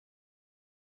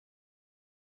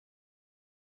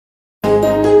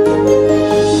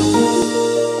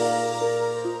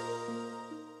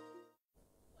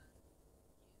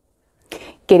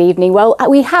Good evening. Well,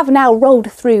 we have now rolled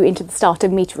through into the start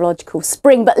of meteorological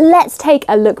spring, but let's take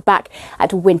a look back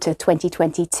at winter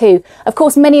 2022. Of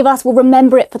course, many of us will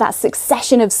remember it for that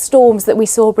succession of storms that we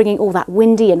saw bringing all that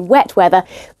windy and wet weather.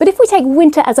 But if we take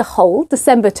winter as a whole,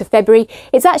 December to February,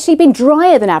 it's actually been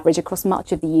drier than average across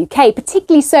much of the UK,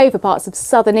 particularly so for parts of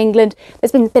southern England.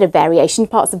 There's been a bit of variation.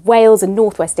 Parts of Wales and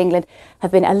northwest England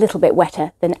have been a little bit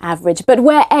wetter than average. But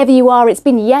wherever you are, it's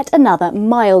been yet another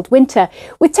mild winter,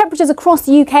 with temperatures across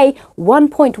the UK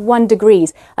 1.1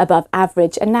 degrees above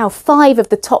average. And now 5 of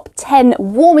the top 10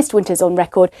 warmest winters on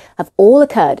record have all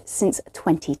occurred since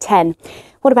 2010.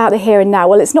 What about the here and now?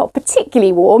 Well, it's not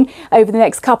particularly warm over the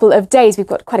next couple of days. We've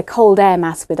got quite a cold air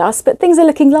mass with us, but things are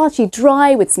looking largely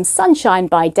dry with some sunshine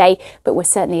by day, but we're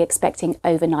certainly expecting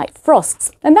overnight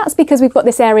frosts. And that's because we've got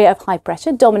this area of high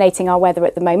pressure dominating our weather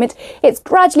at the moment. It's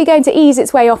gradually going to ease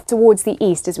its way off towards the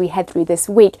east as we head through this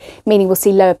week, meaning we'll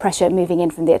see lower pressure moving in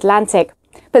from the Atlantic.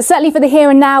 But certainly for the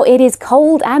here and now, it is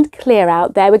cold and clear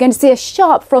out there. We're going to see a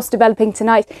sharp frost developing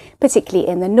tonight, particularly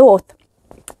in the north.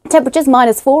 Temperatures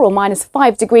 -4 or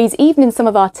 -5 degrees, even in some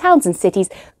of our towns and cities.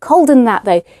 Colder than that,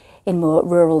 though, in more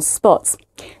rural spots.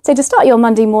 So to start your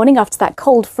Monday morning, after that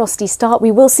cold, frosty start,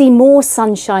 we will see more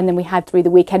sunshine than we had through the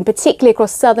weekend, particularly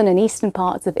across southern and eastern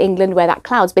parts of England, where that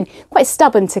cloud's been quite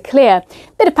stubborn to clear.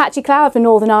 Bit of patchy cloud for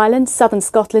Northern Ireland, southern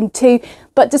Scotland too.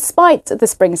 But despite the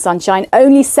spring sunshine,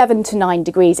 only 7 to 9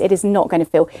 degrees. It is not going to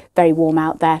feel very warm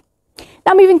out there.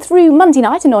 Now moving through Monday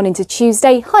night and on into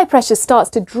Tuesday, high pressure starts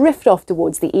to drift off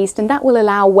towards the east, and that will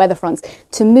allow weather fronts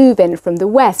to move in from the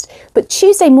west. But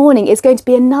Tuesday morning is going to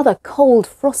be another cold,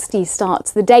 frosty start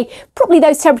to the day. Probably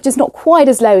those temperatures not quite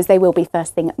as low as they will be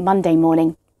first thing Monday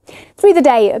morning. Through the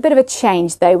day, a bit of a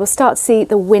change though. We'll start to see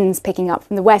the winds picking up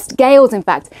from the west, gales in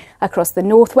fact across the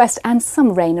northwest, and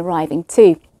some rain arriving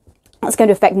too. That's going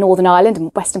to affect Northern Ireland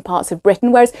and western parts of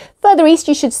Britain, whereas further east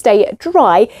you should stay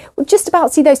dry. We'll just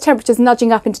about see those temperatures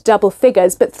nudging up into double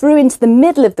figures, but through into the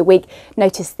middle of the week,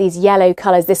 notice these yellow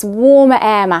colours. This warmer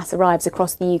air mass arrives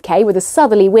across the UK with a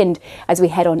southerly wind as we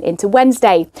head on into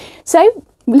Wednesday. So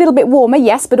a little bit warmer,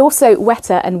 yes, but also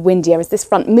wetter and windier as this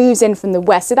front moves in from the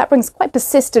west. So that brings quite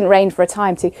persistent rain for a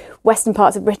time to western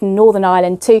parts of Britain, Northern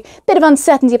Ireland too. Bit of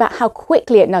uncertainty about how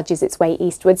quickly it nudges its way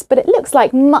eastwards, but it looks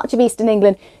like much of eastern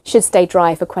England should stay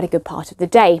dry for quite a good part of the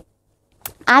day.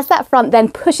 As that front then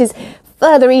pushes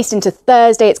further east into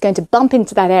Thursday, it's going to bump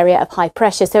into that area of high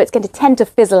pressure, so it's going to tend to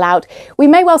fizzle out. We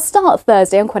may well start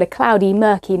Thursday on quite a cloudy,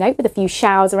 murky note with a few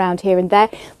showers around here and there,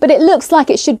 but it looks like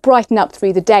it should brighten up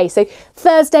through the day. So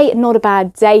Thursday, not a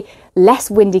bad day, less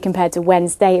windy compared to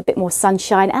Wednesday, a bit more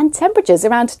sunshine, and temperatures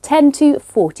around 10 to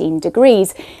 14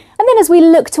 degrees. And then as we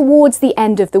look towards the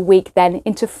end of the week then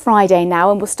into Friday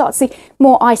now, and we'll start to see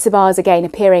more isobars again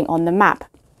appearing on the map.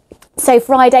 So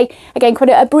Friday, again, quite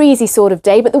a breezy sort of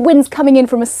day, but the wind's coming in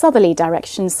from a southerly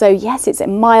direction. So yes, it's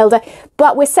milder,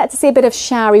 but we're set to see a bit of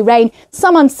showery rain,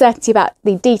 some uncertainty about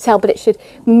the detail, but it should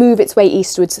move its way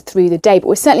eastwards through the day. But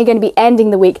we're certainly going to be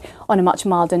ending the week on a much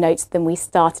milder note than we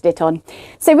started it on.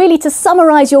 So really, to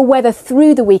summarise your weather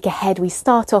through the week ahead, we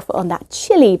start off on that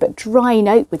chilly but dry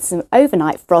note with some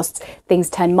overnight frosts. Things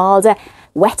turn milder,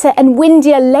 wetter and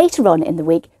windier later on in the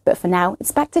week. But for now,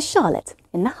 it's back to Charlotte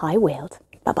in the High Weald.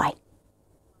 Bye-bye.